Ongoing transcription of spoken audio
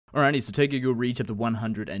Alrighty, so Tokyo Ghoul read chapter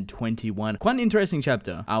 121. Quite an interesting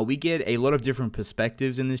chapter. We get a lot of different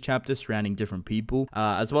perspectives in this chapter surrounding different people,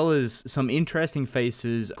 as well as some interesting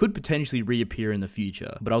faces could potentially reappear in the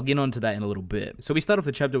future, but I'll get onto that in a little bit. So we start off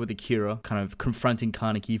the chapter with AKIRA kind of confronting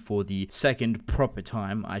Kaneki for the second proper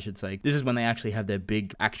time, I should say. This is when they actually have their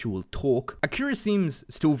big actual talk. AKIRA seems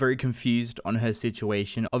still very confused on her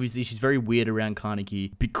situation. Obviously, she's very weird around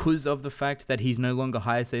Kaneki because of the fact that he's no longer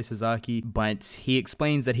Hayase Sasaki, but he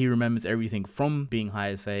explains that he remembers everything from being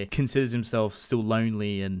Hayase, considers himself still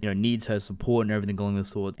lonely and, needs her support and everything along the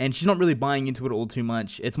sort. And she's not really buying into it all too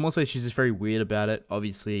much. It's more so she's just very weird about it.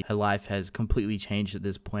 Obviously, her life has completely changed at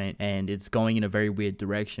this point and it's going in a very weird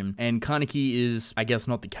direction. And Kaneki is, I guess,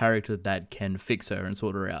 not the character that can fix her and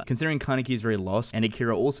sort her out. Considering Kaneki is very lost and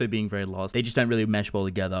AKIRA also being very lost, they just don't really mesh well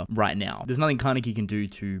together right now. There's nothing Kaneki can do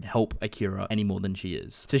to help AKIRA any more than she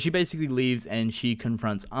is. So she basically leaves and she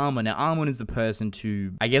confronts Amon. Now, Amon is the person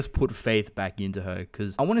to, I guess, put faith back into her,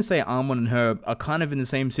 because I want to say Amon and her are kind of in the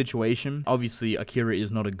same situation. Obviously, AKIRA is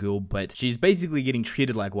not a ghoul, but she's basically getting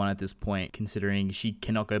treated like one at this point, considering she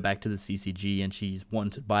cannot go back to the CCG and she's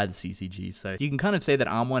wanted by the CCG. So you can kind of say that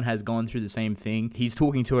Amon has gone through the same thing. He's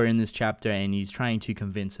talking to her in this chapter and he's trying to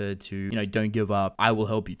convince her to, don't give up. I will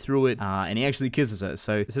help you through it. And he actually kisses her.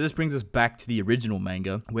 So this brings us back to the original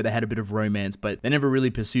manga where they had a bit of romance, but they never really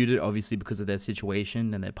pursued it, obviously because of their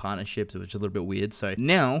situation and their partnerships, which is a little bit weird. So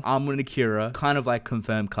now Amon and AKIRA kind of like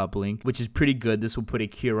confirmed coupling, which is pretty good. This will put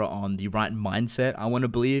AKIRA on the right mindset, I want to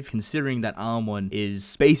believe, considering that Amon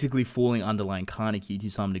is basically falling underlying Kaneki to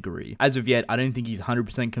some degree. As of yet, I don't think he's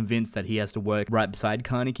 100% convinced that he has to work right beside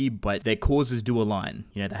Kaneki, but their causes do align.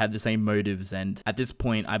 They have the same motives, and at this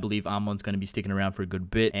point, I believe Amon's going to be sticking around for a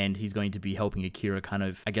good bit, and he's going to be helping AKIRA kind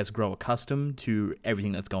of, I guess, grow accustomed to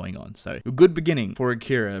everything that's going on. So a good beginning for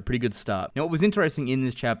AKIRA, a pretty good start. Now, what was interesting in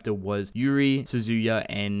this chapter was Yuri, Suzuya,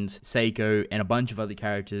 and Seiko, and a bunch of other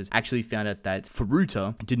characters actually found out that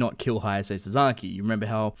Furuta did not kill Hayase Sasaki. You remember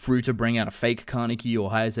how Furuta brought out a fake Kaneki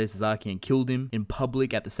or Hayase Sasaki and killed him in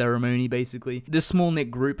public at the ceremony, basically? This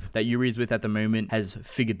small-knit group that Yuri is with at the moment has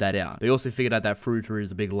figured that out. They also figured out that Furuta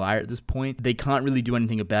is a big liar at this point. They can't really do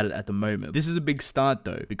anything about it at the moment. This is a big start,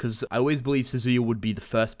 though, because I always believed Suzuya would be the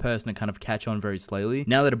first person to kind of catch on very slowly.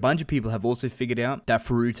 Now that a bunch of people have also figured out that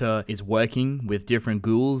Furuta is working with different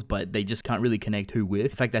ghouls, but they just can't really connect who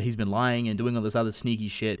with. The fact that he's been lying and doing all this other sneaky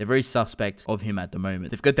shit, they're very suspect of him at the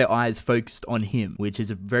moment. They've got their eyes focused on him, which is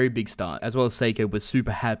a very big start. As well as Seiko was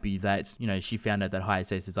super happy that, she found out that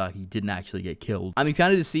Hayase Sasaki didn't actually get killed. I'm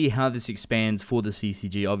excited to see how this expands for the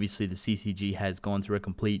CCG. Obviously, the CCG has gone through a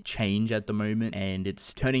complete change at the moment, and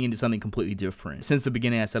it's turning into something completely different. Since the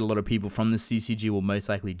beginning, I said a lot of people from the CCG will most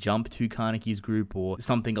likely jump to Kaneki's group or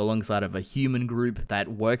something alongside of a human group that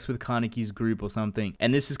works with Kaneki's group or something.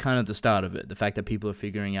 And this is kind of the start of it. The fact that people are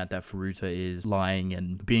figuring out that Furuta is lying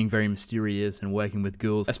and being very mysterious and working with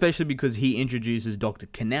ghouls, especially because he introduces Dr.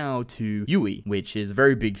 Kanao to Yui, which is a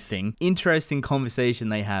very big thing. Interesting conversation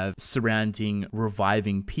they have surrounding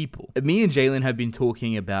reviving people. Me and Jalen have been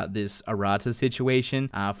talking about this Arata situation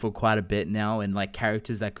for quite a bit now, and like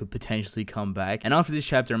characters that could potentially come back. And after this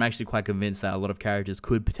chapter, I'm actually quite convinced that a lot of characters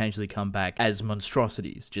could potentially come back as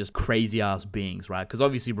monstrosities, just crazy ass beings, right? Because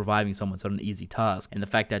obviously reviving someone's not an easy task, and the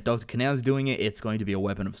fact that Dr. Kanao is doing it, it's going to be a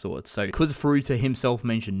weapon of sorts. So because Furuta himself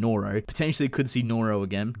mentioned Noro, potentially could see Noro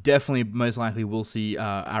again. Definitely, most likely we'll see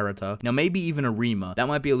Arata. Now maybe even Arima. That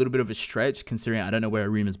might be a little bit of a stretch considering I don't know where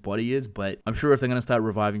Arima's body is, but I'm sure if they're going to start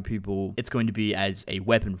reviving people, it's going to be as a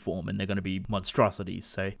weapon form and they're going to be monstrosities.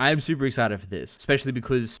 So I am super excited for this, especially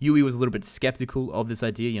because Yui was a little bit skeptical of this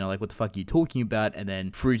idea, like what the fuck are you talking about? And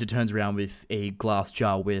then Furuta turns around with a glass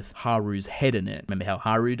jar with Haru's head in it. Remember how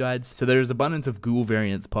Haru died? So there's abundance of ghoul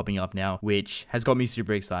variants popping up now, which has got me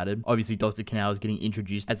super excited. Obviously, Dr. Kanao is getting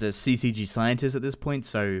introduced as a CCG scientist at this point,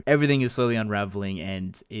 so everything is slowly unraveling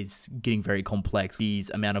and it's getting very complex. These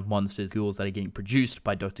amount of monsters, ghouls that are getting produced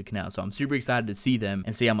by Dr. Kanao. So I'm super excited to see them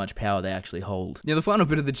and see how much power they actually hold. Now, the final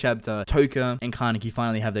bit of the chapter, Toka and Kaneki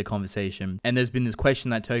finally have their conversation, and there's been this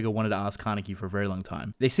question that Toka wanted to ask Kaneki for a very long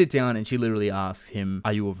time. They sit down and she literally asks him,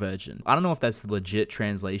 "Are you a virgin?" I don't know if that's the legit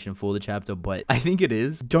translation for the chapter, but I think it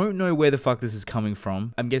is. Don't know where the fuck this is coming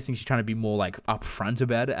from. I'm guessing she's trying to be more like upfront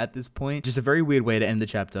about it at this point. Just a very weird way to end the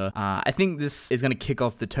chapter. I think this is going to kick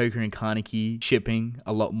off the Toka and Kaneki shipping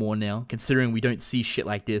a lot more now, considering we don't see shit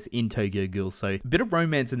like this in Tokyo Ghoul. So a bit of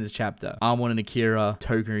romance in this chapter. Amon and AKIRA,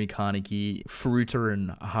 Toka and Kaneki, Furuta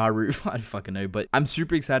and Haru. I don't fucking know, but I'm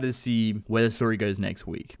super excited to see where the story goes next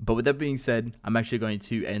week. But with that being said, I'm actually going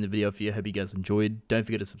to end the video for you. I hope you guys enjoyed. Don't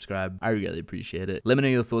forget to subscribe. I really appreciate it. Let me know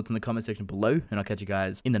your thoughts in the comment section below, and I'll catch you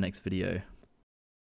guys in the next video.